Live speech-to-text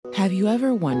Have you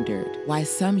ever wondered why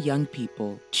some young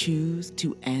people choose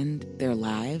to end their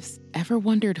lives? Ever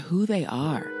wondered who they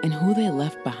are and who they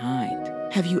left behind?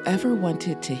 Have you ever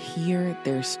wanted to hear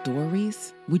their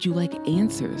stories? Would you like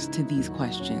answers to these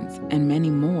questions and many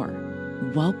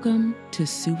more? Welcome to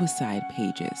Suicide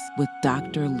Pages with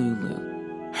Dr.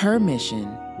 Lulu. Her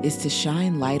mission is to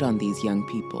shine light on these young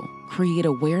people, create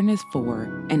awareness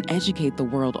for, and educate the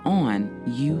world on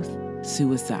youth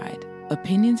suicide.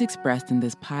 Opinions expressed in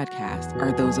this podcast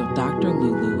are those of Dr.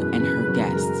 Lulu and her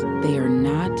guests. They are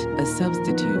not a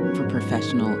substitute for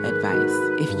professional advice.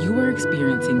 If you are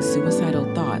experiencing suicidal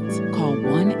thoughts, call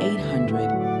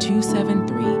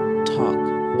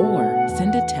 1-800-273-TALK or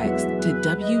send a text to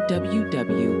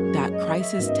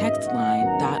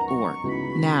www.crisistextline.org.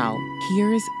 Now,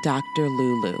 here's Dr.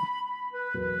 Lulu.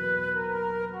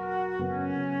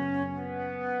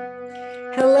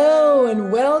 Hello and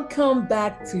welcome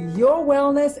back to Your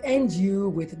Wellness and You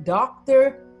with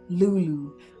Dr.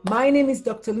 Lulu. My name is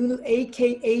Dr. Lulu,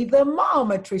 aka the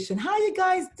Momatrician. How you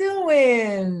guys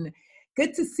doing?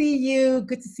 Good to see you.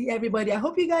 Good to see everybody. I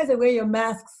hope you guys are wearing your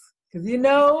masks because you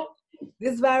know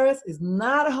this virus is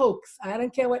not a hoax. I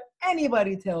don't care what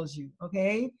anybody tells you,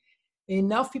 okay?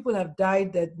 Enough people have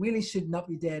died that really should not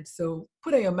be dead. So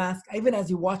put on your mask, even as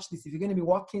you watch this. If you're going to be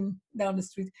walking down the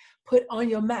street, put on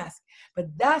your mask. But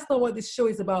that's not what this show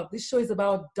is about. This show is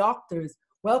about doctors.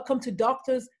 Welcome to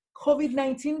Doctors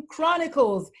COVID-19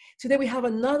 Chronicles. Today we have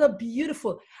another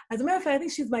beautiful, as a matter of fact, I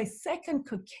think she's my second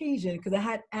Caucasian because I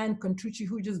had Anne Contrucci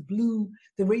who just blew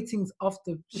the ratings off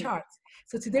the charts.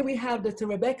 So today we have Dr.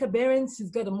 Rebecca Behrens.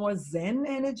 She's got a more Zen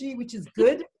energy, which is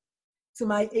good. To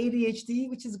my ADHD,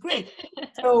 which is great.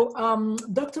 So,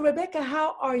 Dr. Rebecca,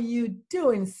 how are you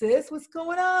doing, sis? What's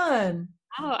going on?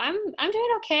 Oh, I'm doing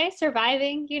okay,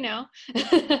 surviving, you know.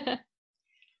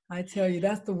 I tell you,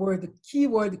 that's the word, the key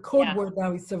word, the code word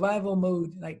now is survival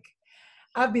mode. Like,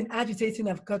 I've been agitating.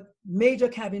 I've got major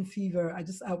cabin fever.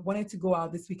 I wanted to go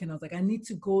out this weekend. I was like, I need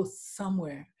to go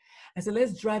somewhere. I said,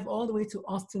 let's drive all the way to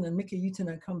Austin and make a U-turn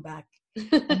and come back. And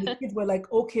the kids were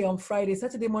like, okay, on Friday.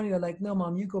 Saturday morning, they're like, no,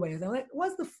 Mom, you go by yourself. I'm like,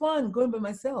 what's the fun going by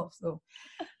myself? So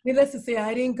needless to say,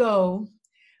 I didn't go.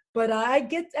 But I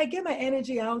get my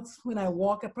energy out when I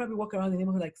walk. I probably walk around the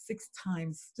neighborhood like 6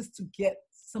 times just to get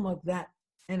some of that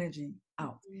energy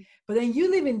out. But then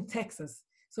you live in Texas.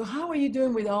 So how are you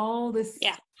doing with all this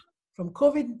from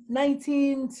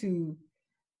COVID-19 to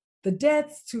the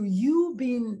deaths to you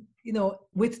being,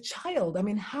 with child? I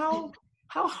mean, how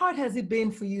hard has it been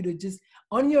for you to just,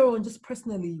 on your own, just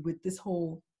personally with this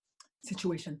whole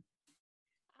situation?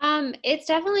 It's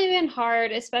definitely been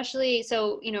hard, especially,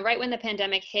 so, right when the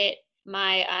pandemic hit,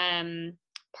 my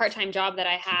part-time job that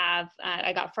I have,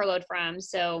 I got furloughed from.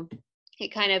 So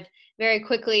it kind of very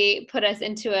quickly put us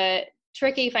into a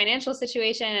tricky financial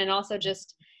situation and also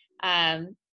just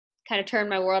kind of turned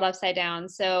my world upside down.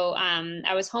 So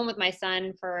I was home with my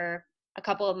son for a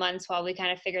couple of months while we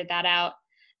kind of figured that out.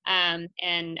 And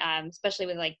especially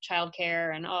with like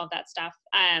childcare and all of that stuff.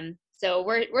 So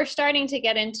we're starting to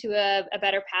get into a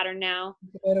better pattern now.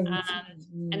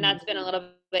 And that's been a little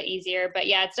bit easier, but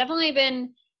yeah, it's definitely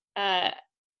been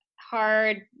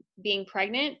hard being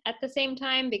pregnant at the same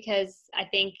time, because I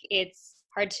think it's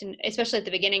hard to, especially at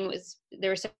the beginning, there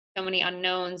were so many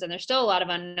unknowns, and there's still a lot of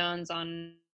unknowns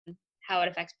on how it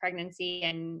affects pregnancy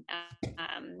and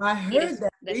I heard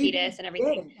the fetus and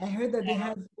everything. I heard that they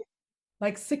had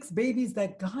like 6 babies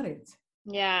that got it.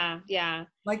 Yeah.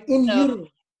 Like in utero.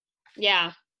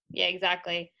 Yeah,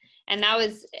 exactly. And that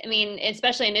was,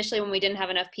 especially initially when we didn't have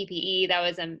enough PPE, that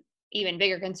was an even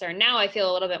bigger concern. Now I feel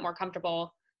a little bit more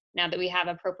comfortable now that we have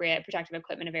appropriate protective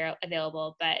equipment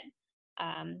available. But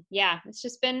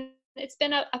it's been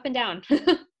up and down.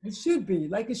 It should be.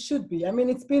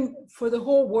 It's been for the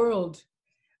whole world,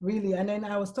 really. And then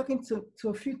I was talking to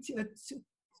a few, 2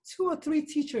 or 3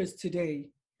 teachers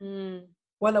today.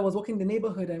 While I was walking the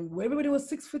neighborhood, and everybody was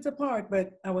 6 feet apart,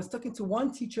 but I was talking to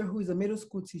one teacher who is a middle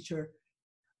school teacher.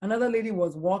 Another lady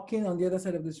was walking on the other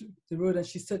side of the road, and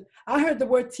she said, I heard the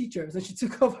word teacher. So she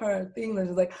took off her thing and she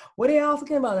was like, what are y'all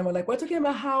talking about? And we're like, we're talking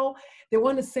about how they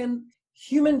want to send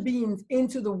human beings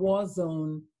into the war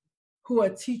zone who are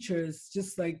teachers,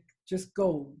 just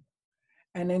go.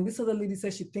 And then this other lady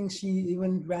said she thinks she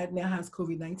even right now has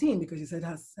COVID-19 because she said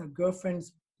her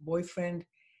girlfriend's boyfriend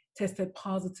tested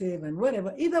positive and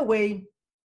whatever. Either way,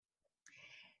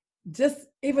 just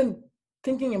even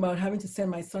thinking about having to send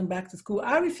my son back to school,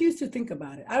 I refuse to think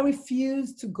about it. I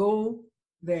refuse to go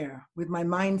there with my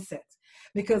mindset,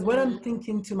 because what I'm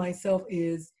thinking to myself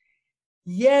is,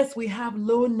 yes, we have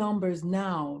low numbers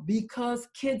now because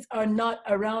kids are not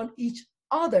around each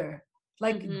other.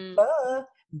 Like,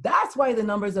 That's why the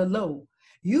numbers are low.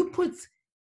 You put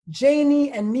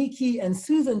Janie and Miki and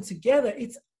Susan together,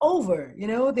 it's over. You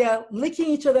know, they're licking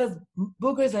each other's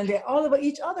boogers and they're all over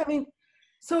each other. I mean,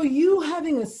 so you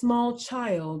having a small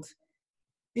child,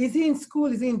 is he in school?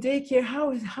 Is he in daycare?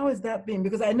 How has that been?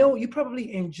 Because I know you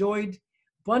probably enjoyed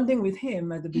bonding with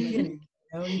him at the beginning.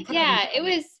 You know, Yeah, it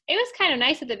was kind of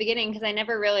nice at the beginning because I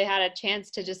never really had a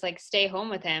chance to just like stay home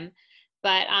with him.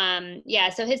 But yeah,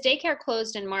 so his daycare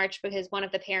closed in March because one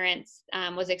of the parents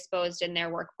was exposed in their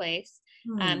workplace.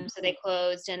 So they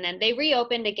closed, and then they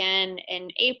reopened again in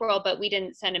April, but we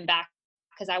didn't send him back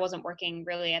because I wasn't working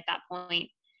really at that point.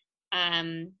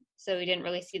 So we didn't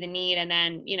really see the need. And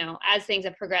then, you know, as things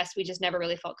have progressed, we just never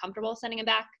really felt comfortable sending him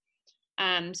back.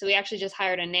 So we actually just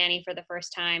hired a nanny for the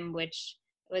first time, which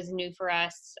was new for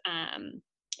us.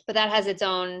 But that has its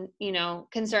own, you know,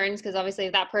 concerns, because obviously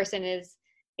if that person is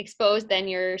exposed, then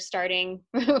you're starting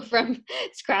from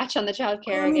scratch on the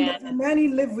childcare again. Does the nanny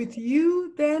live with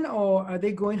you then, or are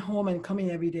they going home and coming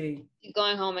every day?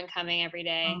 Going home and coming every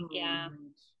day.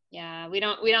 Yeah. We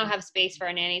don't have space for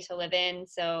a nanny to live in.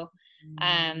 So,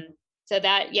 so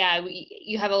that,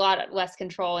 you have a lot less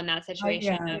control in that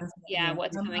situation.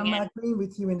 What's coming in. I'm agreeing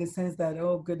with you in the sense that,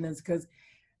 oh goodness, because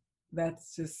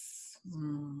that's just,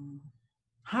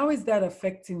 how is that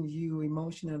affecting you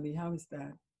emotionally? How is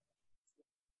that?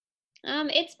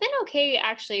 It's been okay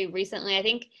actually recently. I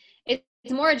think it's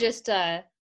more just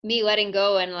me letting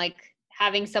go and like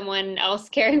having someone else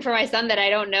caring for my son that I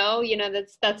don't know. You know,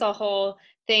 that's a whole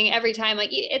thing every time. Like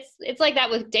it's like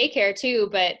that with daycare too,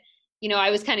 but you know,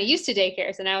 I was kind of used to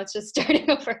daycare, so now it's just starting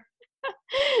over.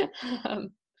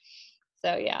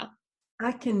 So yeah.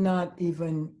 I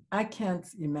can't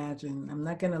imagine. I'm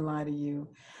not gonna lie to you.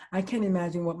 I can't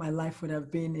imagine what my life would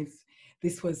have been if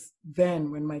this was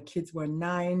then when my kids were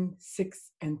 9,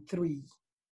 6, and 3.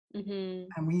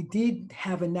 And we did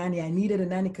have a nanny. I needed a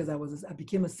nanny because I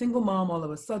became a single mom all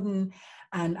of a sudden,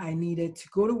 and I needed to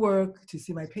go to work to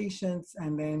see my patients,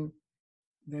 and then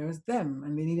there's them,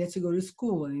 and they needed to go to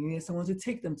school, and they needed someone to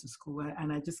take them to school,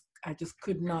 and I just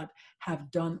could not have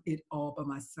done it all by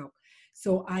myself.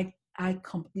 So I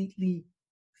completely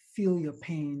feel your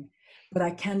pain, but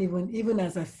I can't even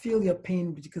as I feel your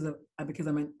pain because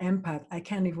I'm an empath, I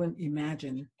can't even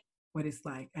imagine what it's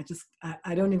like.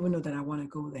 I don't even know that I want to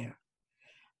go there.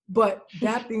 But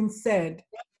that being said,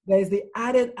 there's the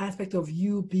added aspect of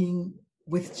you being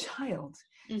with child.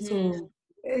 So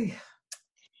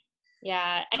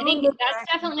yeah, I think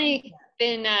that's definitely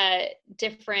been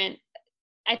different.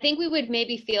 I think we would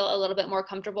maybe feel a little bit more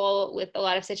comfortable with a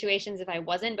lot of situations if I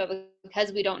wasn't, but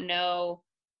because we don't know,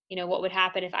 you know, what would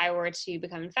happen if I were to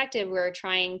become infected, we're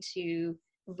trying to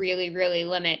really, really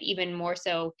limit, even more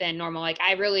so than normal. Like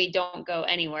I really don't go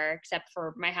anywhere except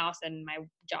for my house and my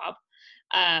job.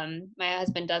 My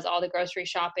husband does all the grocery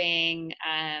shopping.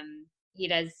 He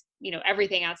does, you know,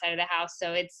 everything outside of the house.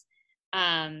 So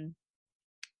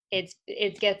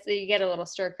you get a little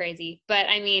stir crazy, but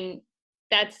I mean,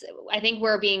 I think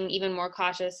we're being even more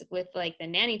cautious with like the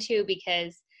nanny too,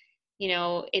 because, you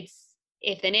know, if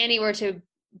the nanny were to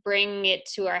bring it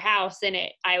to our house and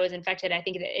I was infected, I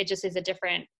think it just is a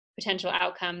different potential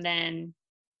outcome than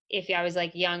if I was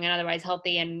like young and otherwise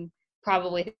healthy, and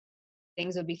probably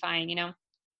things would be fine, you know?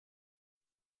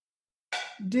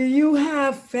 Do you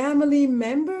have family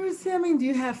members? I mean, do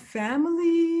you have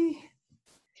family?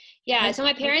 Yeah, so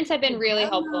my parents have been really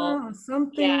helpful.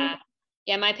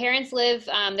 Yeah, my parents live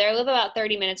about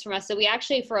 30 minutes from us. So we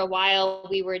actually, for a while,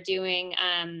 we were doing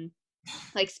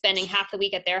like spending half the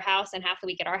week at their house and half the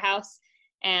week at our house.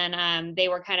 And they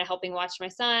were kind of helping watch my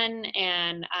son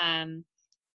and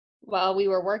while we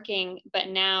were working. But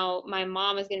now my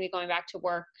mom is going to be going back to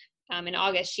work in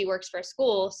August. She works for a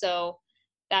school, so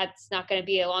that's not going to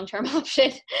be a long-term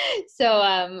option.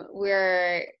 So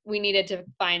we needed to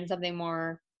find something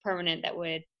more permanent that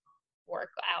would work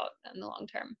out in the long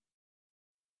term.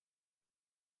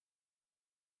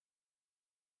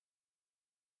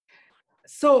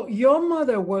 So your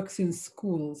mother works in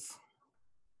schools.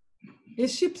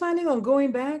 Is she planning on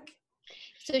going back?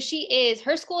 So she is.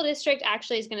 Her school district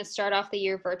actually is going to start off the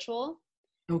year virtual.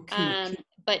 Okay.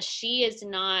 But she is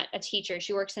not a teacher.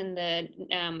 She works in the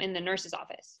nurse's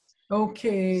office.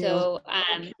 Okay.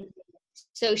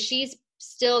 So she's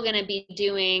still going to be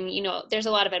doing, you know, there's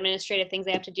a lot of administrative things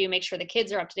they have to do, make sure the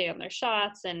kids are up to date on their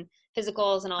shots and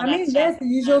physicals and all that stuff. I mean, that's the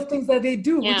usual things that they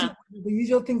do, which is the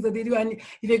usual things that they do. And if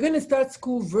you're going to start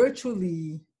school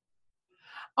virtually,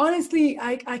 honestly,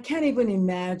 I can't even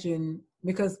imagine,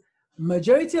 because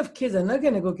majority of kids are not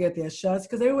going to go get their shots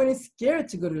because everyone is scared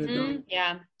to go to the doctor.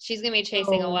 Yeah, she's going to be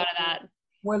chasing a lot of that.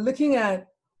 We're looking at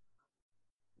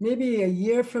maybe a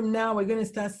year from now, we're going to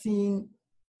start seeing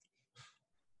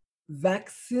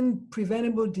vaccine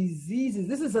preventable diseases.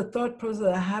 This is a thought process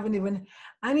that I haven't even,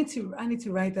 I need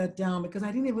to write that down, because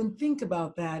I didn't even think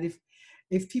about that.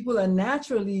 If people are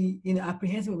naturally,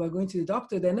 apprehensive about going to the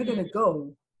doctor, they're not going to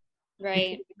go.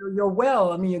 Right. You're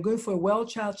well. I mean, you're going for a well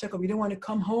child checkup. You don't want to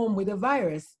come home with a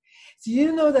virus. So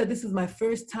you know that this is my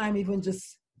first time even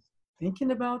just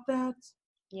thinking about that.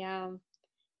 Yeah.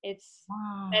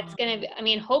 Wow. That's going to be, I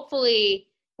mean, hopefully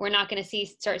we're not going to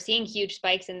start seeing huge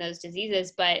spikes in those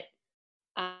diseases, but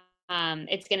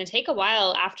it's going to take a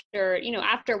while after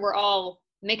we're all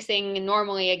mixing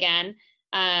normally again.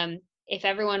 If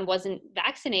everyone wasn't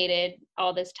vaccinated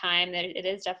all this time, that it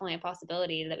is definitely a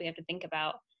possibility that we have to think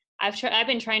about. I've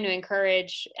been trying to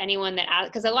encourage anyone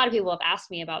because a lot of people have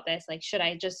asked me about this, like, should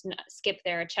I just skip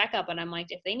their checkup? And I'm like,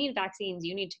 if they need vaccines,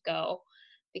 you need to go,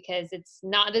 because this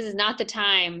is not the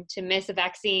time to miss a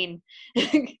vaccine.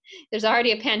 There's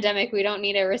already a pandemic. We don't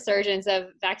need a resurgence of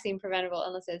vaccine preventable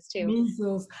illnesses too.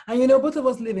 Measles. And both of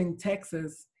us live in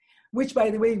Texas, which, by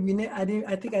the way,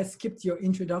 I think I skipped your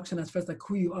introduction as first, like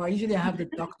who you are. Usually I have the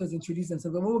doctors introduce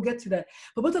themselves, but we'll get to that.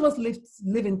 But both of us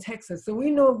live in Texas. So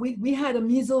we know we had a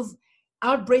measles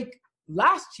outbreak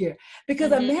last year,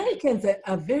 because Americans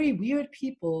are very weird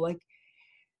people. Like,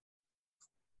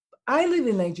 I live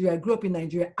in Nigeria, I grew up in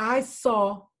Nigeria. I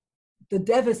saw the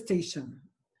devastation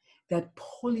that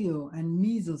polio and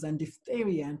measles and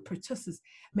diphtheria and pertussis,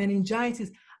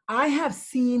 meningitis, I have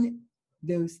seen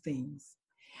those things.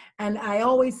 And I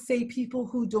always say, people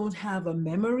who don't have a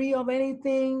memory of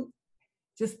anything,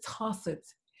 just toss it.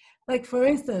 Like, for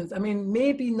instance, I mean,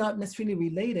 maybe not necessarily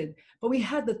related, but we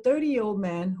had the 30-year-old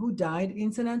man who died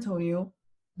in San Antonio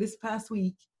this past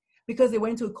week because they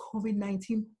went to a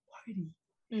COVID-19 party.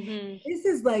 Mm-hmm. This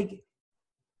is like,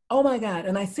 oh my God.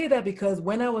 And I say that because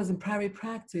when I was in private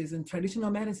practice in traditional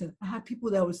medicine, I had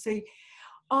people that would say,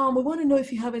 we want to know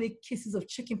if you have any cases of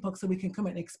chickenpox so we can come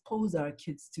and expose our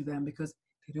kids to them, because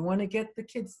they don't want to get their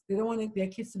kids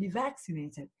to be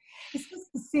vaccinated. It's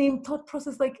just the same thought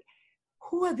process. Like,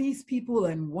 who are these people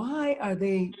and why are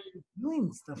they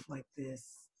doing stuff like this?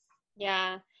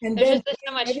 Yeah. And there's just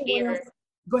so much fear.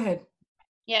 Go ahead.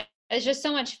 Yeah. There's just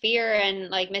so much fear and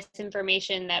like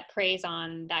misinformation that preys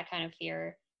on that kind of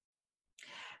fear.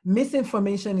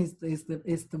 Misinformation is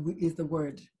the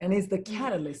word, and it's the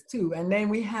catalyst too. And then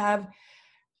we have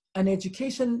an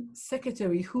education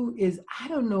secretary who is, I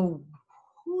don't know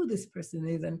who this person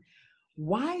is and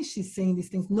why she's saying these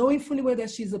things, knowing fully well that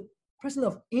she's a person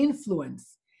of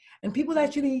influence, and people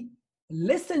actually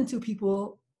listen to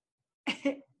people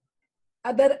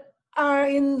that are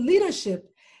in leadership.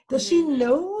 Does she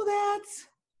know that?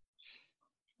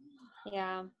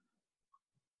 Yeah.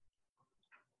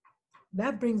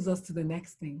 That brings us to the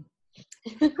next thing.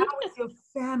 How is your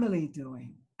family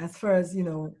doing? As far as,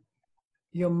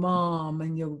 your mom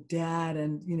and your dad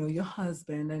and, your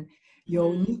husband and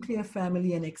your nuclear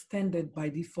family and extended by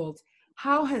default.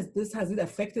 How has it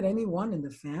affected anyone in the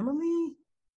family?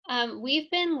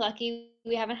 We've been lucky.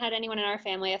 We haven't had anyone in our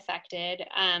family affected.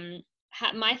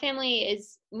 My family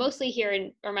is mostly here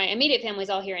or my immediate family is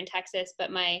all here in Texas,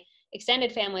 but my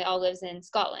extended family all lives in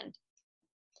Scotland.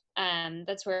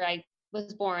 That's where I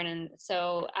was born. And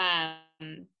so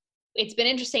it's been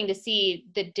interesting to see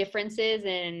the differences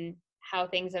in how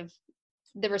things have,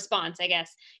 the response, I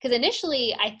guess. Because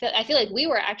initially I feel like we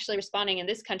were actually responding in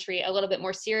this country a little bit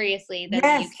more seriously than the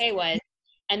UK was.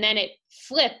 And then it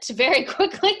flipped very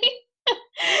quickly.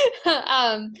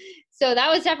 So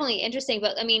that was definitely interesting.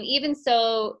 But I mean, even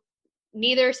so,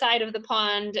 neither side of the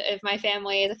pond of my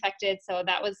family is affected. So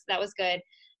that was good.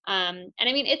 And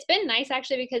I mean, it's been nice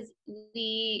actually, because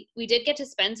we did get to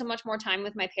spend so much more time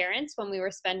with my parents when we were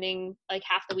spending like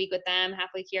half the week with them, half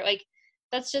week here. Like,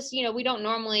 that's just, we don't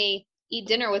normally eat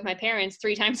dinner with my parents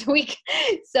 3 times a week.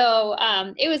 So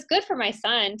it was good for my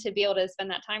son to be able to spend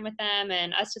that time with them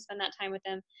and us to spend that time with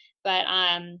them. But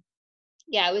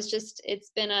yeah,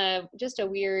 it's been just a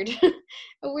weird,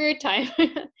 a weird time,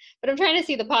 but I'm trying to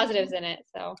see the positives in it.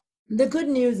 So the good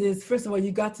news is, first of all,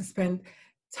 you got to spend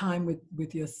time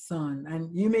with your son, and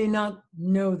you may not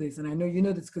know this, and I know you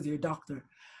know this because you're a doctor,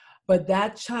 but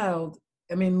that child,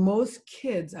 I mean, most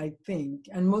kids, I think,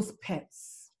 and most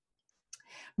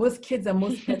kids and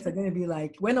most pets are going to be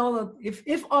like,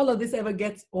 if all of this ever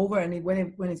gets over, and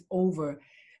when it's over,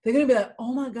 they're going to be like,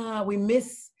 oh my God, we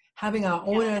miss having our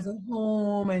owners at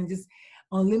home and just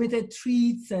unlimited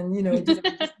treats and,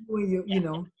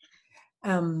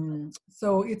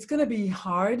 so it's going to be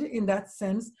hard in that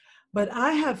sense. But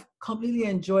I have completely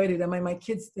enjoyed it. I mean, my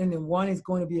kids, one is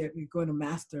going to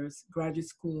master's, graduate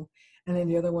school, and then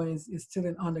the other one is still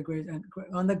in undergrad,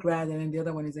 and then the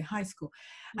other one is in high school.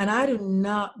 And I do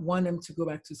not want them to go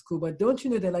back to school, but don't you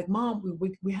know, they're like, Mom,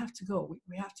 we have to go.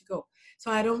 We have to go. So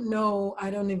I don't know. I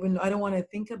don't even know. I don't want to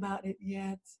think about it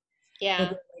yet. Yeah. But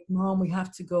they're like, Mom, we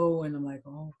have to go. And I'm like,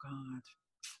 oh God.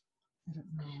 I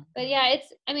don't know. But yeah,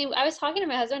 I was talking to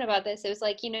my husband about this. It was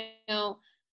like,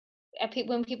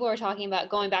 when people are talking about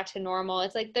going back to normal,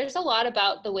 it's like there's a lot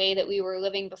about the way that we were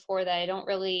living before that I don't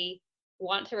really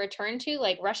want to return to,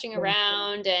 like rushing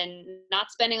around and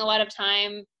not spending a lot of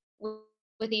time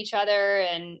with each other,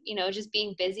 and just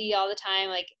being busy all the time.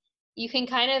 Like, you can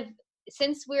kind of,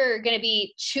 since we're going to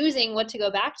be choosing what to go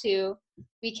back to,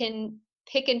 we can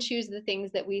pick and choose the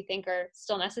things that we think are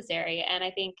still necessary. And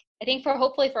I think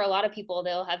hopefully for a lot of people,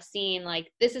 they'll have seen,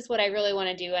 like, this is what I really want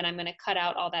to do, and I'm going to cut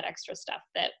out all that extra stuff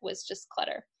that was just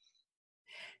clutter.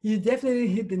 You definitely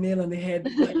hit the nail on the head.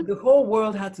 Like, the whole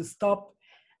world had to stop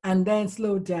and then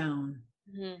slow down.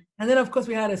 Mm-hmm. And then, of course,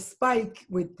 we had a spike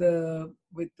with the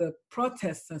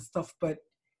protests and stuff, but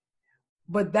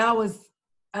that was,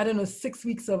 I don't know, 6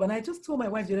 weeks of, and I just told my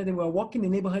wife the other day, we were walking the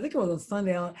neighborhood, I think it was on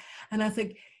Sunday, and I was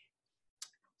like,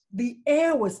 the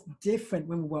air was different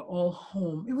when we were all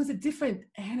home. It was a different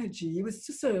energy. It was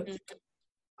just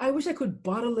I wish I could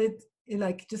bottle it,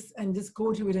 like, just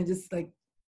go to it and just like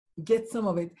get some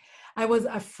of it. I was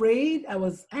afraid, I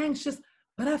was anxious,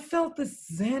 but I felt this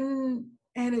Zen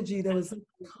energy that was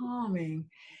calming.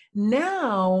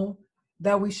 Now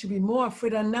that we should be more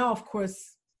afraid, and now, of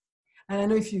course, and I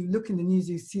know if you look in the news,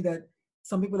 you see that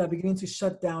some people are beginning to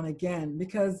shut down again,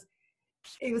 because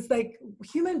it was like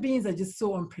human beings are just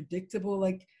so unpredictable.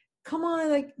 Like, come on,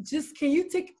 like, just you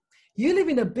live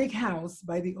in a big house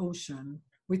by the ocean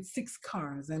with 6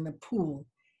 cars and a pool,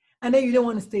 and then you don't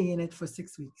want to stay in it for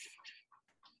 6 weeks.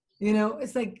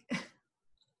 It's like,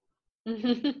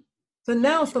 so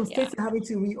now some states are having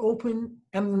to reopen,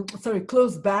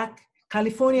 close back.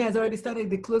 California has already started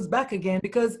to close back again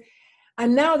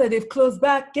and now that they've closed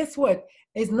back, guess what?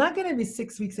 It's not going to be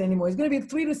 6 weeks anymore. It's going to be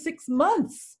 3 to 6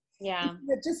 months. Yeah.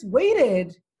 They just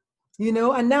waited,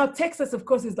 and now Texas, of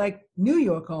course, is like New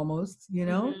York almost,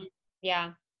 Mm-hmm.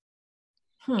 Yeah.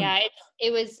 Yeah.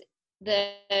 It was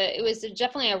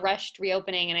definitely a rushed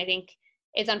reopening. And I think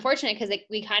it's unfortunate because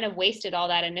we kind of wasted all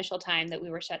that initial time that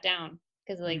we were shut down,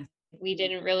 because we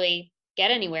didn't really get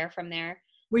anywhere from there.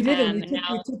 We didn't.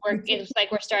 It's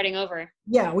like we're starting over.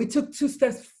 Yeah. We took 2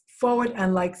 steps forward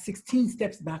and like 16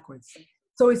 steps backwards.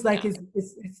 So it's like,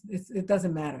 it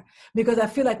doesn't matter, because I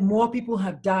feel like more people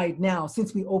have died now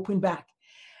since we opened back.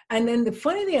 And then the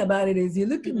funny thing about it is, you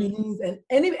look at the news and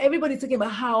everybody's talking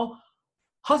about how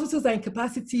hospitals are in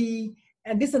capacity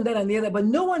and this and that and the other, but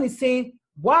no one is saying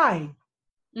why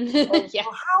or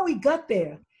how we got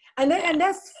there. And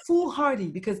that's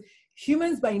foolhardy, because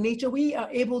humans by nature, we are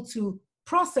able to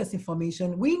process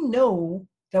information. We know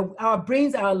that our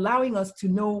brains are allowing us to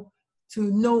know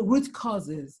root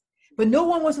causes. But no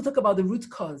one wants to talk about the root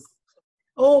cause.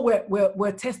 Oh,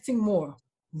 we're testing more.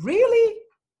 Really?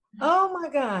 Oh my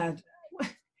God.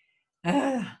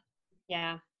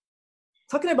 Yeah.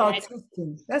 Talking about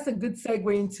testing, that's a good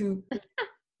segue into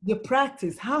your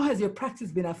practice. How has your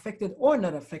practice been affected or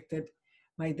not affected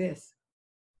by this?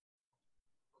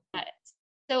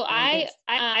 So I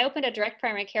opened a direct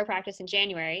primary care practice in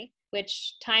January,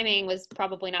 which timing was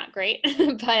probably not great,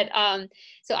 but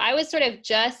so I was sort of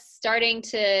just starting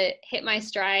to hit my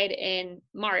stride in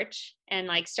March, and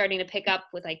like starting to pick up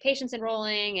with like patients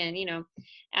enrolling, and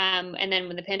and then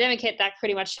when the pandemic hit, that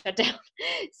pretty much shut down.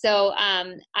 So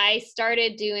I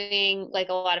started doing like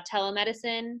a lot of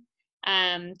telemedicine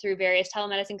through various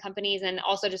telemedicine companies, and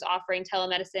also just offering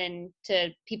telemedicine to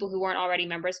people who weren't already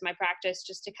members of my practice,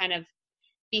 just to kind of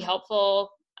be helpful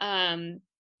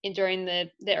during the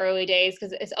early days,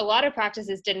 because a lot of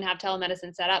practices didn't have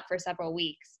telemedicine set up for several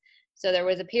weeks. So there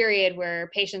was a period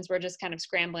where patients were just kind of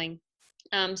scrambling.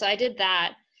 So I did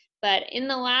that. But in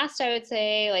the last, I would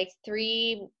say like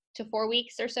 3 to 4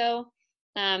 weeks or so,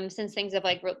 since things have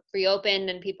like reopened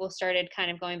and people started kind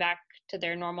of going back to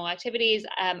their normal activities,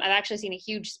 I've actually seen a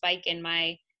huge spike in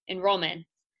my enrollment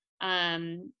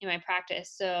in my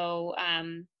practice. So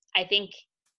I think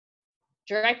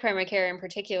direct primary care in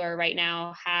particular right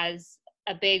now is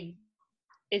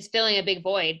filling a big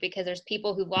void, because there's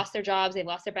people who've lost their jobs, they've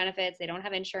lost their benefits, they don't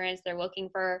have insurance, they're looking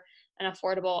for an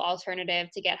affordable alternative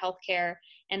to get healthcare,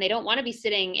 and they don't want to be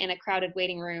sitting in a crowded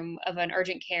waiting room of an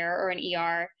urgent care or an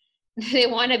ER. They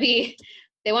want to be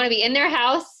in their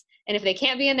house, and if they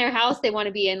can't be in their house, they want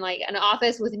to be in like an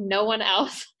office with no one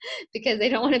else because they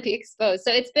don't want to be exposed.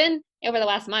 So it's been, over the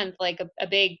last month, like a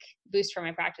big boost for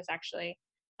my practice, actually.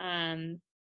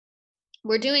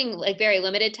 we're doing like very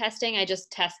limited testing. I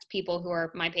just test people who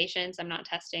are my patients. I'm not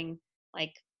testing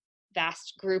like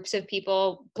vast groups of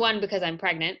people. One, because I'm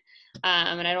pregnant,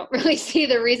 and I don't really see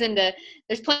the reason to,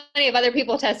 there's plenty of other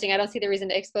people testing. I don't see the reason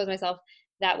to expose myself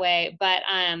that way. But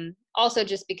also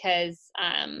just because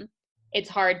it's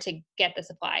hard to get the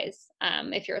supplies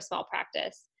if you're a small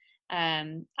practice.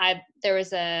 I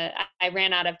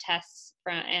ran out of tests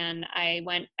and I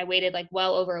waited like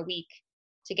well over a week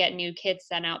to get new kits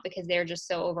sent out because they're just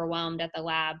so overwhelmed at the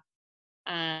lab.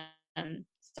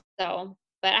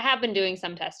 But I have been doing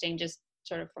some testing just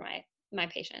sort of for my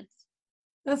patients.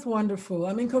 That's wonderful.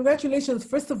 I mean, congratulations,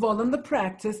 first of all, on the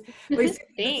practice. Thanks.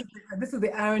 This is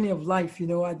the irony of life. You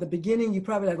know, at the beginning, you're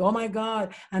probably like, oh my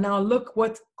God. And now look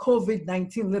what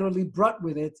COVID-19 literally brought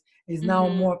with it is now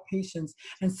more patients.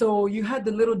 And so you had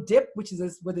the little dip, which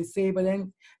is what they say, but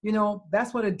then, you know,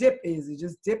 that's what a dip is. You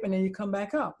just dip and then you come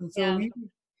back up. And so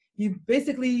you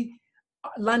basically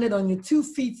landed on your 2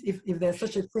 feet, if there's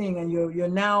such a thing, and you're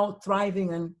now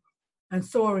thriving and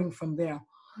soaring from there.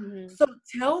 So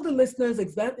tell the listeners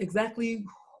exactly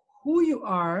who you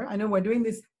are. I know we're doing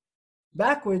this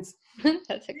backwards.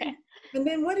 That's okay. And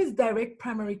then what is direct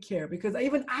primary care? Because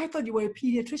I thought you were a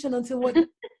pediatrician until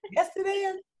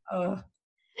yesterday.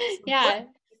 Yeah.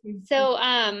 So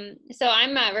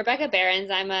I'm Rebecca Behrens.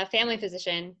 I'm a family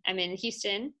physician. I'm in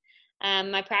Houston.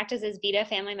 My practice is Vida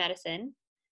Family Medicine.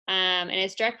 And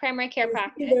it's direct primary care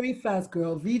practice. Very fast,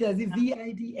 girl. Vida, is it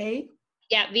VIDA?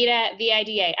 Yeah, Vida,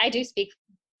 VIDA. I do speak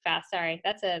fast. Sorry,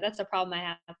 that's a problem I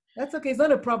have. That's okay. It's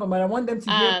not a problem, but I want them to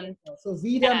hear. So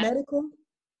Vida Medical.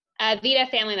 Vida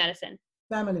Family Medicine.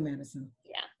 Family medicine.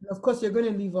 Yeah. And of course, you're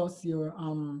going to leave us your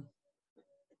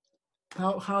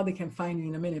how they can find you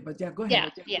in a minute. But yeah, go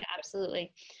ahead. Yeah,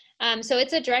 absolutely. So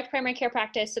it's a direct primary care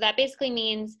practice. So that basically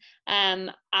means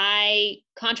I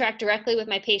contract directly with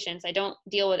my patients. I don't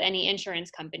deal with any insurance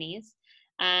companies.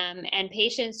 And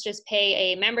patients just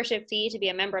pay a membership fee to be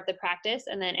a member of the practice,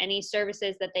 and then any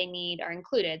services that they need are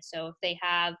included. So if they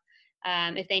have,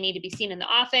 if they need to be seen in the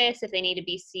office, if they need to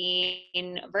be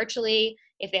seen virtually,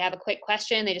 if they have a quick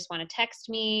question, they just want to text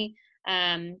me,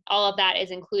 all of that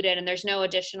is included, and there's no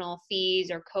additional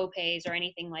fees or co-pays or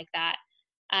anything like that.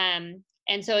 And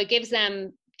so it gives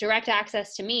them direct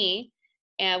access to me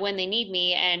when they need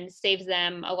me, and saves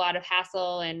them a lot of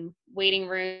hassle and waiting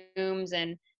rooms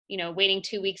and, you know, waiting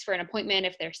 2 weeks for an appointment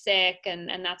if they're sick and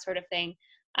that sort of thing.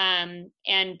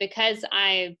 And because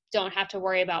I don't have to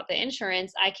worry about the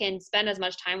insurance, I can spend as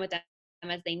much time with them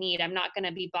as they need. I'm not going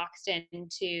to be boxed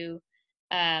into,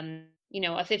 you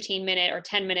know, a 15-minute or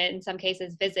 10-minute, in some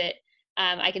cases, visit.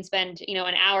 I can spend, you know,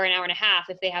 an hour and a half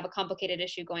if they have a complicated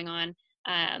issue going on.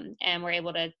 And we're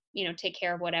able to, you know, take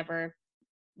care of whatever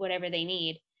they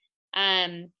need.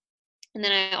 And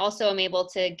then I also am able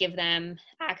to give them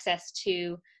access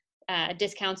to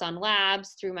discounts on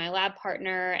labs through my lab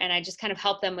partner. And I just kind of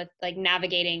help them with like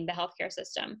navigating the healthcare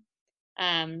system.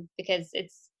 Because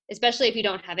it's, especially if you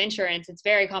don't have insurance, it's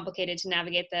very complicated to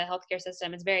navigate the healthcare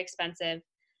system. It's very expensive.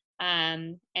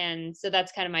 And so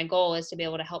that's kind of my goal, is to be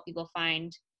able to help people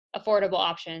find affordable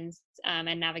options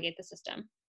and navigate the system.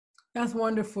 That's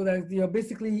wonderful that you're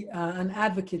basically an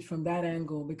advocate from that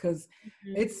angle, because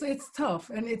it's tough.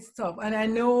 And I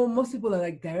know most people are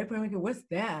like, direct primary care, what's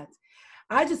that?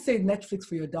 I just say Netflix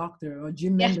for your doctor, or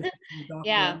gym membership for your doctor.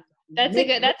 Yeah, that's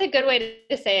a good way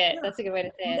to say it. Yeah. That's a good way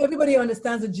to say it. Everybody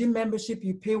understands a gym membership.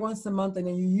 You pay once a month and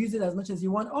then you use it as much as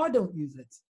you want, or don't use it,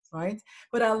 right?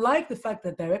 But I like the fact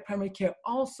that direct primary care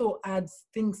also adds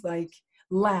things like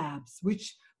labs,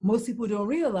 which most people don't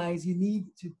realize. You need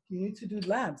to do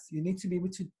labs. You need to be able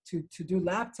to do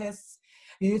lab tests.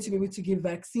 You need to be able to give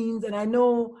vaccines. And I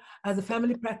know, as a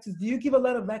family practice, do you give a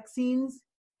lot of vaccines?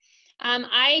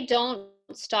 I don't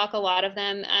stock a lot of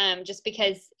them, just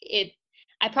because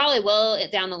I probably will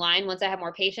down the line once I have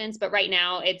more patients, but right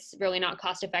now it's really not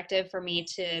cost effective for me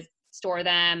to store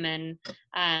them,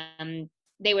 and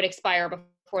they would expire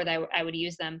before I would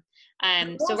use them.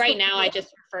 So right now I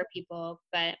just refer people,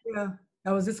 but yeah.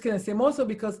 I was just going to say, also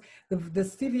because the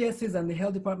CVSs and the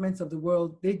health departments of the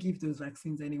world, they give those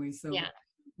vaccines anyway. So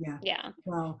yeah.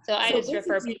 Wow. So I just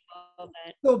refer people.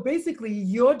 But... So basically,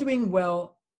 you're doing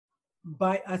well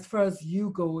as far as you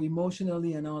go,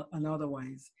 emotionally and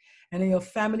otherwise. And then your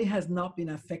family has not been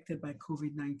affected by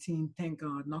COVID-19, thank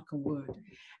God, knock on wood.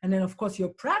 And then of course your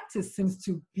practice seems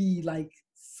to be like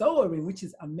soaring, which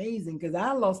is amazing, because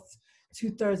I lost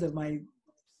 2/3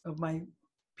 of my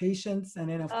patients. And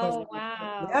then of course, oh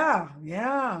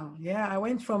wow, yeah. I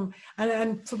went from,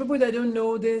 and for people that don't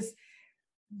know this,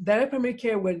 direct primary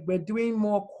care, we're doing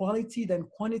more quality than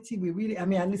quantity. We really, I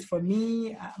mean, at least for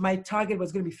me, my target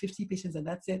was going to be 50 patients and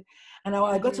that's it. And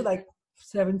I got to like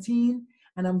 17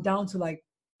 and I'm down to like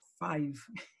 5.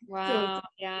 So Wow.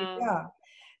 Yeah. yeah.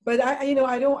 But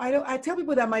I tell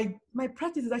people that my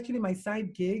practice is actually my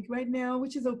side gig right now,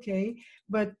 which is okay.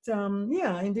 But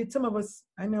yeah, indeed, some of us,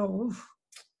 I know, oof,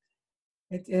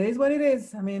 it is what it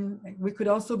is. I mean, we could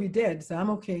also be dead, so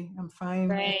I'm okay. I'm fine.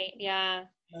 Right. Yeah.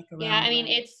 Back Yeah. around. I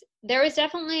mean, there was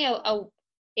definitely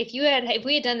if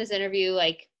we had done this interview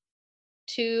like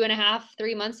 2.5,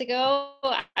 3 months ago,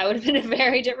 I would have been in a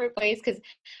very different place because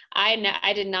I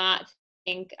did not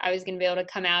think I was going to be able to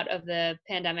come out of the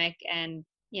pandemic. And,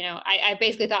 I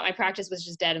basically thought my practice was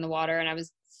just dead in the water and I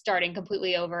was starting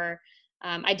completely over.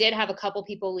 I did have a couple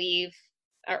people leave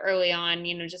early on,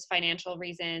 just financial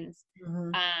reasons.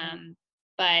 Mm-hmm.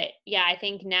 But yeah, I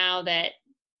think now that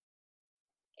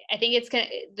I think it's kind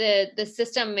of, the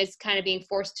system is kind of being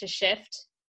forced to shift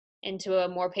into a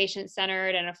more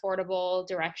patient-centered and affordable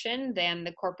direction than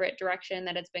the corporate direction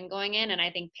that it's been going in. And I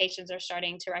think patients are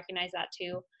starting to recognize that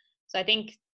too. So I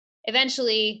think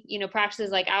eventually,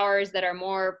 practices like ours that are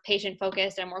more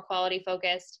patient-focused and more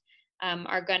quality-focused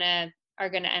are gonna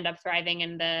end up thriving,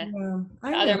 and the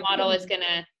other model is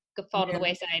gonna fall to the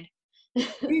wayside.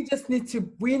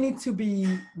 we need to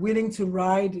be willing to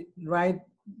ride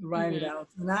it out.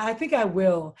 And I think I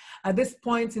will. At this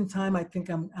point in time, I think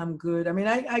I'm good. I mean,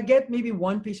 I get maybe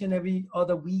one patient every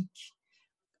other week,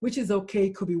 which is okay.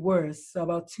 Could be worse. So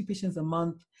about 2 patients a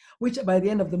month, which by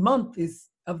the end of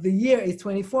the year is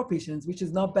 24 patients, which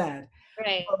is not bad.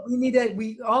 Right. But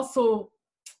we also,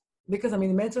 because I'm in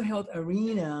the mental health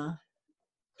arena,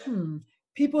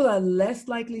 people are less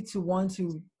likely to want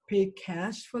to pay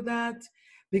cash for that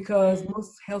because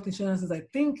most health insurances, I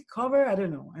think, cover. I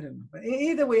don't know. But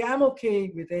either way, I'm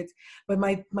okay with it. But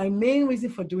my main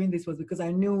reason for doing this was because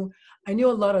I knew a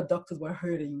lot of doctors were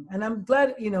hurting, and I'm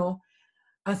glad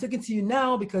I'm speaking to you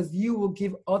now because you will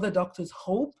give other doctors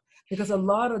hope. Because a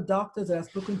lot of doctors that I've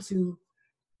spoken to,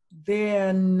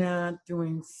 they're not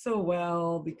doing so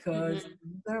well because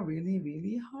they're really,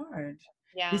 really hard.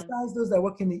 Yeah. Besides those that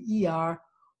work in the ER,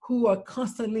 who are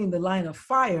constantly in the line of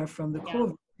fire from the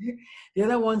COVID. The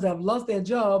other ones have lost their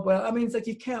job. Well, I mean, it's like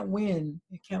you can't win.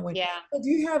 Yeah. But do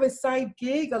you have a side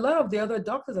gig? A lot of the other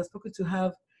doctors I've spoken to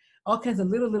have all kinds of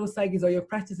little side gigs, or your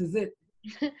practice is it?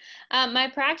 My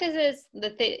practice is the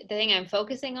thing I'm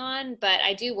focusing on, but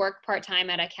I do work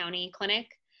part-time at a county clinic.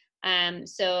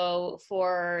 So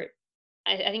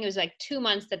I think it was like 2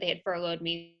 months that they had furloughed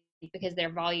me because their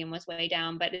volume was way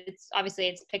down, but it's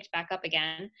picked back up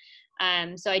again.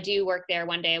 So I do work there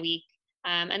 1 day a week.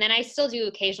 And then I still do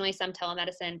occasionally some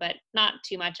telemedicine, but not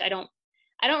too much. I don't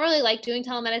really like doing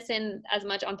telemedicine as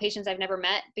much on patients I've never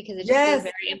met because it just feels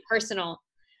very impersonal.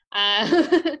 I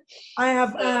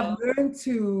have learned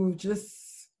to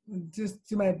just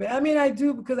do my best. I mean, I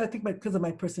do because I think because of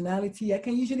my personality, I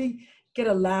can usually get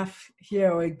a laugh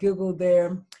here or a giggle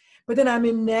there, but then I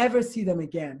may never see them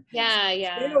again. Yeah.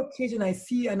 So every occasion I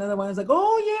see another one, I was like,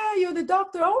 "Oh yeah, you're the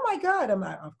doctor. Oh my God!" I'm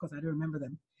like, of course I don't remember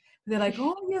them. They're like,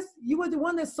 "Oh yes, you were the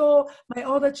one that saw my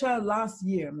other child last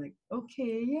year." I'm like,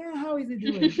 "Okay, yeah, how is he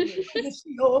doing?"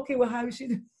 Oh, okay, well, how is she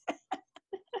doing?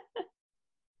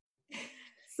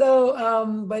 So,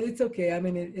 but it's okay. I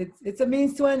mean, it's a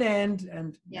means to an end,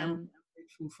 and I'm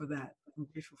grateful for that.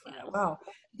 Wow.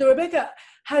 So, Rebecca,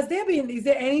 is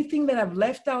there anything that I've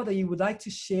left out that you would like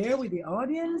to share with the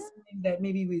audience that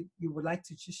maybe you would like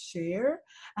to just share?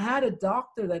 I had a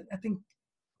doctor that I think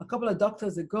a couple of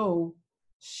doctors ago,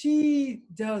 she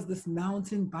does this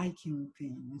mountain biking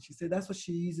thing. And she said that's what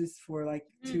she uses for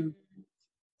to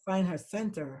find her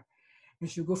center. And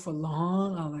she'll go for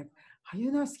long. I'm like, are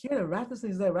you not scared of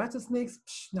rattlesnakes? Is that rattlesnakes?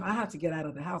 No, I have to get out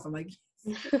of the house. I'm like,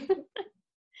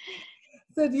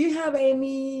 so do you have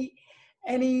any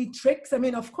tricks? I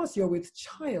mean, of course you're with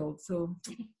child, so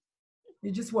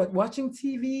you're just watching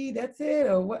TV, that's it?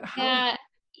 Or what? Yeah.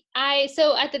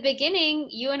 So at the beginning,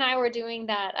 you and I were doing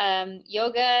that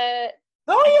yoga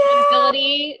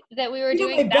accountability that we were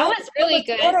doing. That was really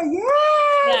good.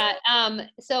 Yeah.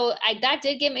 So that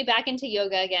did get me back into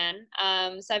yoga again.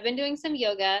 So I've been doing some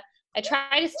yoga. I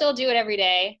try to still do it every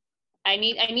day. I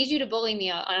need you to bully me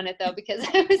on it though, because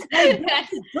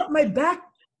my back.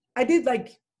 I did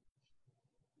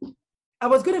I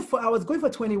was going for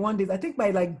 21 days. I think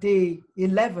by day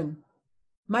 11,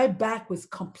 my back was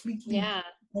completely. Yeah.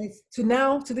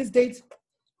 To this date.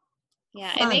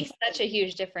 Yeah, fine. It makes such a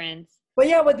huge difference. But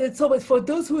yeah, but for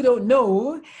those who don't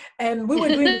know, and we were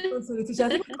doing the sun salutation. I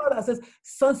think we called ourselves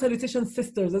sun salutation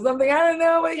sisters or something. I don't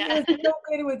know. But Yeah.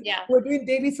 Yeah. we're doing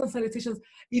daily sun salutations.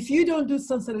 If you don't do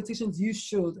sun salutations, you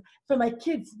should. For my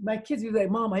kids were like,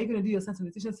 "Mom, are you going to do your sun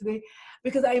salutations today?"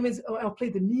 Because I'll play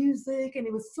the music, and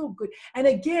it was so good. And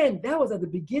again, that was at the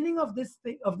beginning of this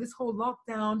thing, of this whole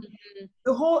lockdown. Mm-hmm.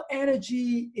 The whole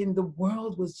energy in the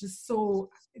world was just so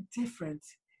different.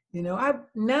 You know, I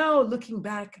now looking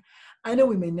back, I know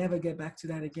we may never get back to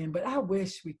that again, but I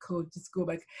wish we could just go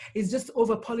back. It's just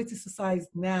over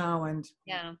politicized now, and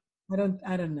Yeah. I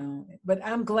don't know. But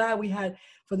I'm glad we had,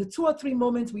 for the 2 or 3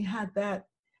 moments we had that.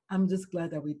 I'm just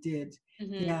glad that we did.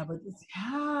 Mm-hmm. Yeah, but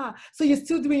yeah. So you're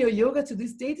still doing your yoga to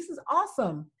this day? This is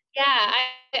awesome. Yeah,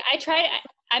 I try.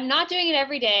 I'm not doing it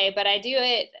every day, but I do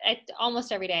it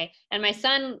almost every day. And my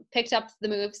son picked up the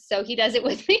moves, so he does it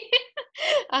with me.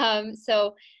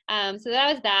 So that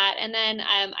was that. And then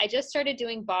I just started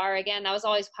doing barre again. That was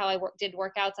always how I did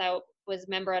workouts. I was a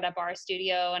member at a barre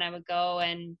studio, and I would go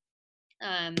and,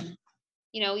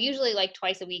 usually like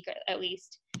twice a week at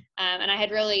least. And I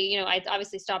had really, I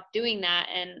obviously stopped doing that,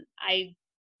 and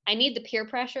I need the peer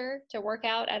pressure to work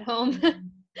out at home.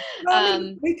 No, I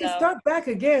mean, we can start back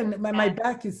again. My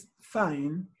back is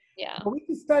fine. Yeah. But we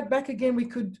could start back again. We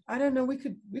could, I don't know, we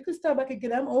could start back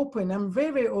again. I'm open. I'm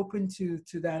very, very open to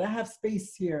that. I have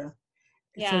space here.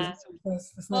 Yeah.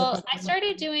 So I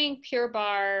started doing Pure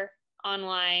Barre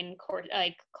online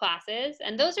classes,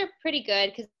 and those are pretty good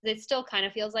because it still kind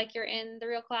of feels like you're in the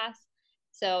real class.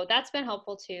 So that's been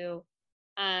helpful too.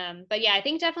 But yeah, I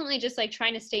think definitely just like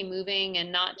trying to stay moving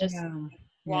and not just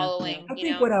wallowing.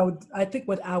 I think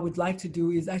what I would like to do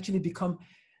is actually become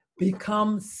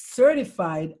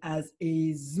certified as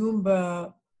a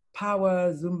Zumba,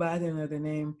 power Zumba, I don't know the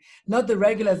name, not the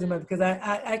regular Zumba, because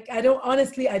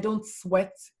I don't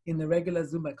sweat in the regular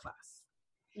Zumba class.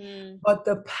 But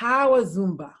the power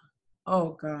Zumba,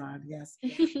 oh God, yes.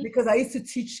 Because I used to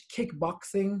teach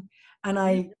kickboxing, and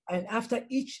after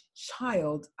each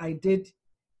child I did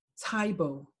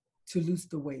Taibo to lose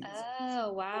the weight.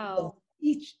 Oh, wow.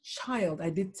 Each child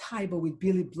I did Taibo with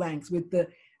Billy Blanks, with the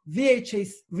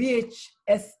VHS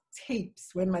tapes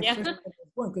when my first son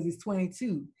was born, because he's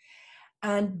 22.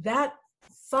 And that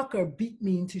sucker beat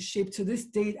me into shape. To this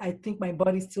date, I think my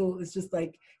body still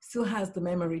has the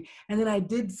memory. And then I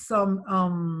did some,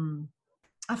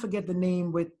 I forget the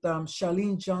name, with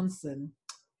Charlene Johnson.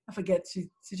 I forget,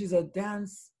 she's a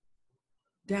dance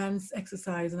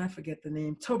exercise, and I forget the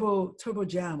name, Turbo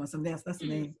Jam or something. That's the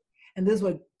name. And those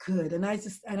were good. And I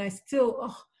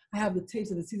still, I have the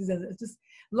tapes and the CDs. And it's just,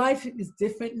 life is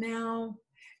different now.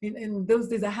 In those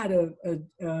days, I had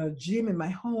a gym in my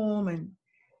home, and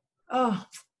oh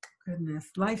goodness,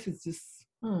 life is just.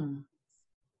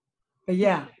 But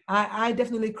yeah, I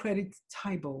definitely credit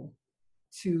Taibo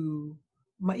to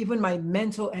even my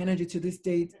mental energy to this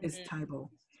date is Taibo.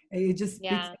 It just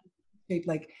shape,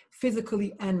 like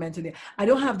physically and mentally. I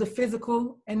don't have the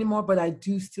physical anymore, but I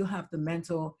do still have the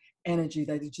mental energy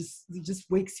that it just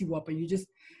wakes you up, and you just,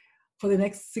 for the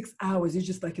next 6 hours, you're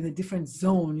just like in a different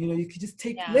zone. You know, you could just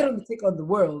literally take on the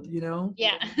world, you know?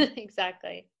 Yeah,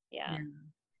 exactly. Yeah.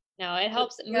 No, it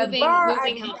helps. Moving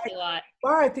helps a lot.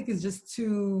 Barre, I think, is just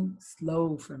too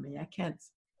slow for me. I can't.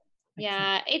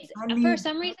 For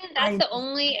some reason, that's the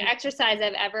only exercise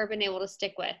I've ever been able to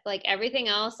stick with. Like everything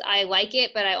else, I like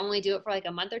it, but I only do it for like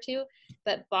a month or two.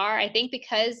 But barre, I think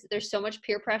because there's so much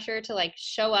peer pressure to like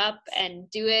show up and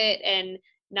do it and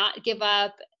not give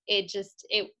up,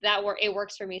 it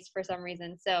works for me for some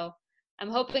reason. So I'm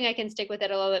hoping I can stick with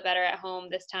it a little bit better at home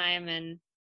this time, and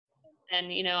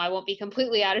I won't be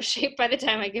completely out of shape by the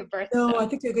time I give birth. No, I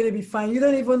think you're going to be fine. You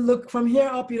don't even look, from here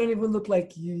up, you don't even look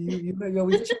like you're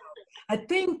always. I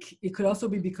think it could also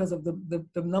be because of the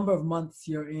number of months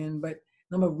you're in, but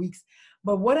number of weeks.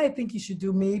 But what I think you should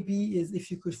do maybe is, if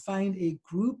you could find a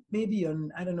group, maybe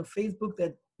on, I don't know, Facebook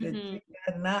that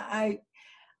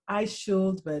I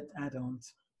should, but I don't.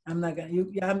 I'm not gonna.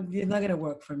 You're not gonna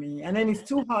work for me. And then it's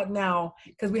too hot now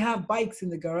because we have bikes in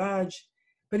the garage,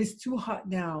 but it's too hot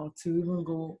now to even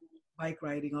go bike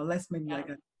riding, unless maybe like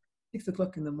at 6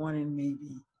 o'clock in the morning,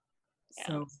 maybe. Yeah.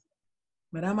 So,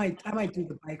 but I might do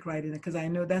the bike riding because I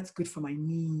know that's good for my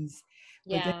knees.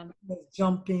 Yeah. But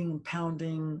jumping and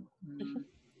pounding.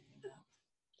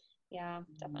 Yeah,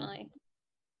 definitely.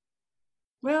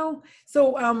 Well,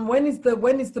 so when is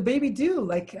the baby due?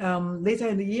 Like later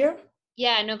in the year?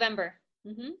 Yeah, November.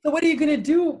 Mm-hmm. So what are you gonna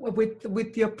do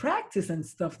with your practice and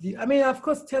stuff? I mean, of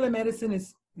course, telemedicine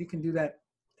is, you can do that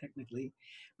technically,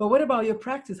 but what about your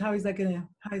practice? How is that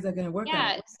gonna work out?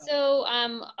 Yeah, so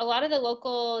a lot of the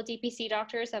local DPC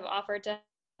doctors have offered to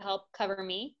help cover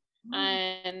me.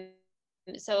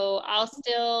 So I'll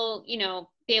still,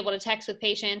 be able to text with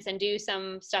patients and do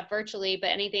some stuff virtually, but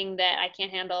anything that I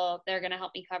can't handle, they're going to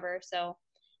help me cover. So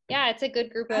yeah, it's a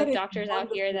good group of doctors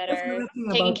out here that are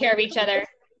taking care of each other.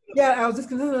 Yeah, I was just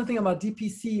going to say another thing about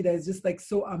DPC that is just like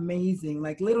so amazing.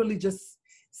 Like literally just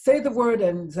say the word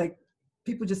and it's like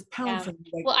people just pounce. Yeah.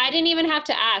 Like, well, I didn't even have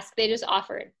to ask. They just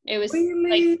offered. It was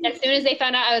really? like, as soon as they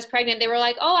found out I was pregnant, they were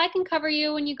like, oh, I can cover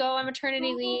you when you go on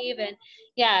maternity leave. And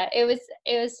yeah, it was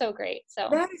so great. So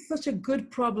that is such a good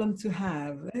problem to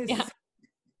have. Yeah.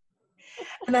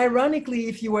 And ironically,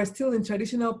 if you are still in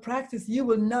traditional practice, you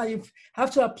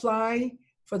have to apply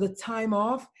for the time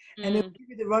off and they'll give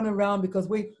you the runaround because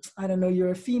wait, I don't know,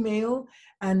 you're a female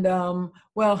and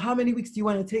well, how many weeks do you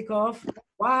want to take off?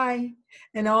 Why?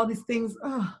 And all these things.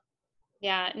 Oh.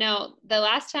 Yeah, no, the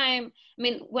last time,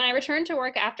 when I returned to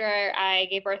work after I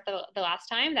gave birth the last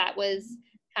time, that was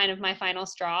kind of my final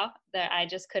straw, that I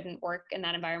just couldn't work in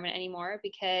that environment anymore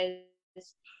because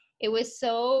it was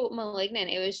so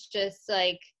malignant. It was just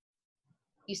like,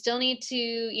 you still need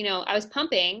to, I was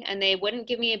pumping and they wouldn't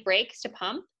give me breaks to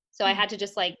pump. So I had to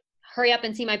just like hurry up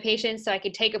and see my patients so I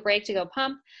could take a break to go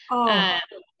pump. I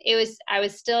was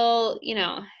still,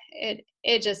 it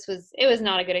was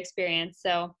not a good experience.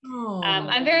 So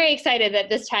I'm very excited that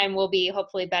this time will be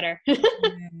hopefully better.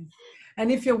 And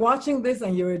if you're watching this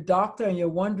and you're a doctor and you're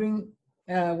wondering,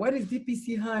 what is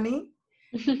DPC, honey?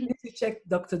 You need to check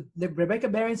Dr. Rebecca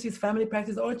Behrens' family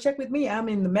practice or check with me. I'm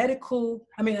in the mental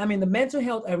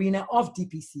health arena of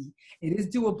DPC. It is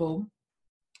doable.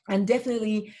 And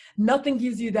definitely nothing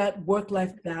gives you that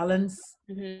work-life balance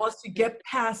once you get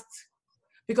past,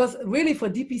 because really for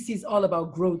DPC it's all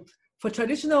about growth. For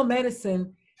traditional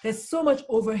medicine, there's so much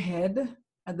overhead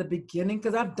at the beginning,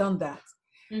 because I've done that.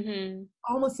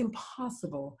 Almost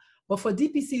impossible. But for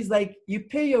DPC, it's like you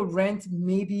pay your rent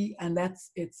maybe, and that's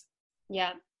it.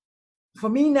 Yeah. For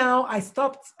me now, I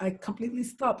completely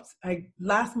stopped.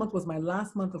 Last month was my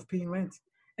last month of paying rent.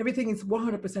 Everything is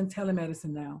 100%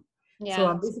 telemedicine now. Yeah. So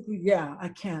I'm basically, I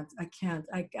can't.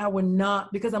 I would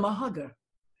not, because I'm a hugger.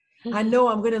 I know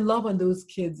I'm going to love on those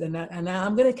kids and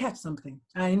I'm going to catch something.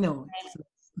 I know.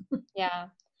 Right. Yeah.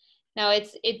 No,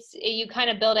 it's you kind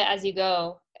of build it as you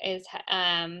go.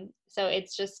 So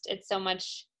it's so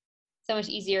much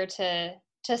easier to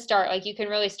start. Like you can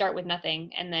really start with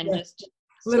nothing and then just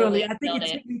literally. I think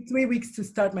it took me 3 weeks to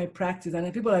start my practice,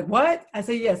 and people are like, "What?" I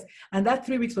say yes, and that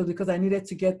 3 weeks was because I needed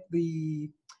to get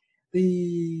the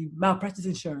malpractice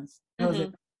insurance. That was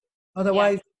it.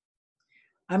 Otherwise,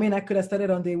 I could have started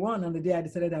on day one. On the day I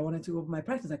decided I wanted to open my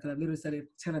practice, I could have literally started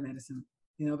telemedicine.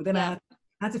 But then I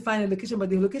had to find a location. But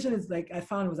the location is like, I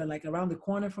found it was like around the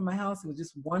corner from my house. It was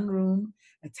just one room,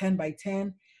 a 10 by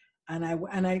 10, and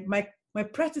my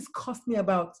practice cost me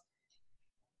about,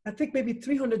 I think maybe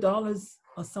 $300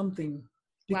 or something,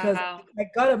 because I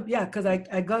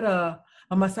got a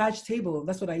massage table.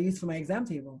 That's what I used for my exam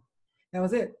table. That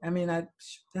was it.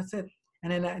 That's it.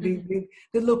 And then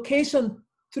the location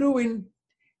threw in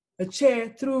a chair,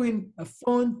 threw in a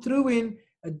phone, threw in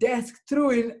a desk,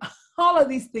 threw in all of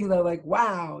these things. I was like,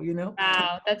 wow,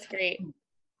 Wow, that's great.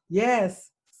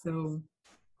 Yes. So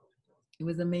it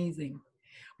was amazing.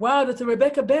 Wow, Dr.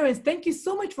 Rebecca Behrens, thank you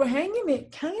so much for hanging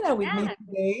out with me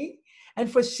today and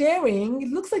for sharing. It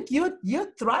looks like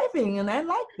you're thriving, and I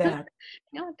like that.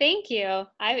 No, thank you.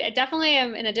 I definitely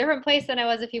am in a different place than I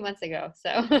was a few months ago.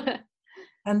 So.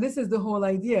 And this is the whole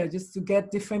idea, just to get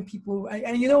different people.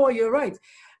 And you know what, you're right.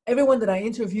 Everyone that I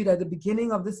interviewed at the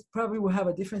beginning of this probably will have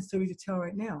a different story to tell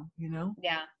right now,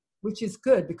 Yeah. Which is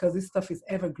good, because this stuff is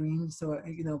evergreen. So,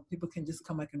 people can just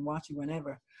come back and watch it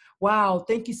whenever. Wow.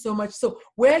 Thank you so much. So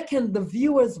where can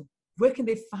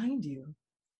they find you?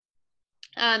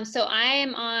 So I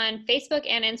am on Facebook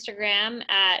and Instagram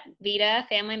at Vida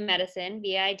Family Medicine,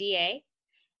 VIDA.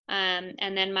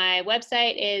 And then my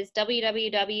website is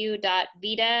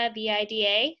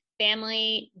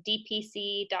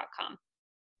www.vidafamilydpc.com.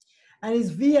 And it's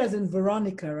V as in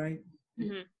Veronica, right?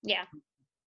 Yeah.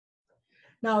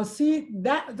 Now, see,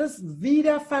 that's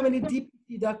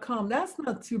vidafamilydpc.com. That's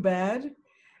not too bad.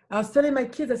 I was telling my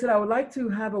kids, I said, I would like to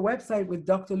have a website with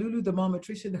Dr. Lulu, the mom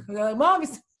nutrition. They're like, Mom,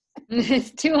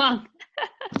 it's too long.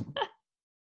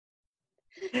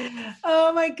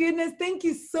 Oh my goodness. Thank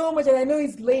you so much. And I know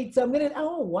it's late, so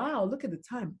oh wow, look at the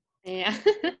time. Yeah.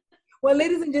 Well,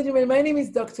 ladies and gentlemen, my name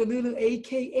is Dr. Lulu,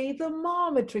 AKA the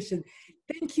Mom Nutrition.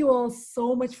 Thank you all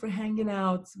so much for hanging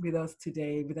out with us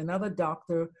today with another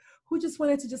doctor who just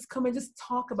wanted to just come and just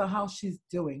talk about how she's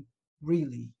doing,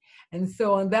 really. And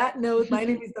so on that note, my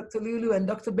name is Dr. Lulu and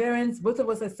Dr. Behrens. Both of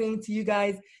us are saying to you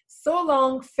guys, so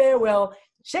long, farewell.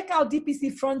 check out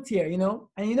DPC Frontier, you know,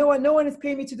 and you know what? No one is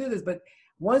paying me to do this, but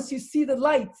once you see the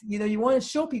light, you know, you want to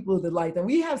show people the light, and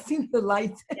we have seen the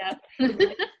light. Yeah.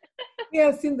 We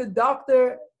have seen the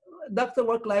doctor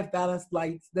work-life balance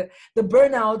lights, the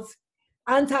burnouts,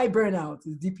 anti-burnout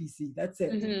is DPC. That's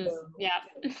it. Mm-hmm. So, yeah.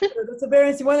 Dr.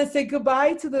 Behrens, you want to say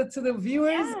goodbye to the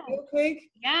viewers real quick?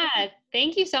 Yeah.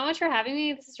 Thank you so much for having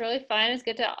me. This is really fun. It's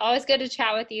always good to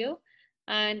chat with you.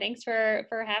 And thanks for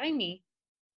having me.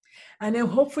 And then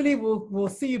hopefully we'll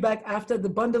see you back after the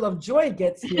bundle of joy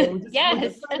gets here. We'll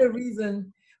just find a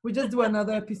reason. We'll just do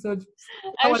another episode.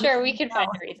 I'm sure we can find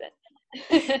a reason.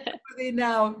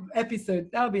 Now episode.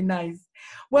 That would be nice.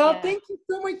 Well, thank you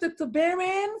so much, Dr.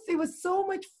 Behrens. It was so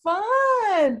much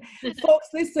fun. Folks,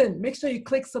 listen, make sure you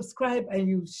click subscribe and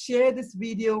you share this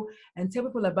video and tell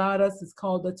people about us. It's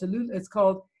called Dr. Lulu. It's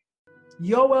called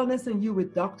Your Wellness and You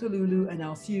with Dr. Lulu. And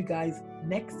I'll see you guys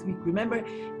next week. Remember,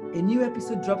 a new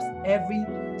episode drops every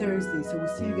Thursday. So we'll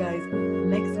see you guys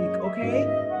next week. Okay?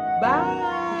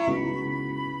 Bye.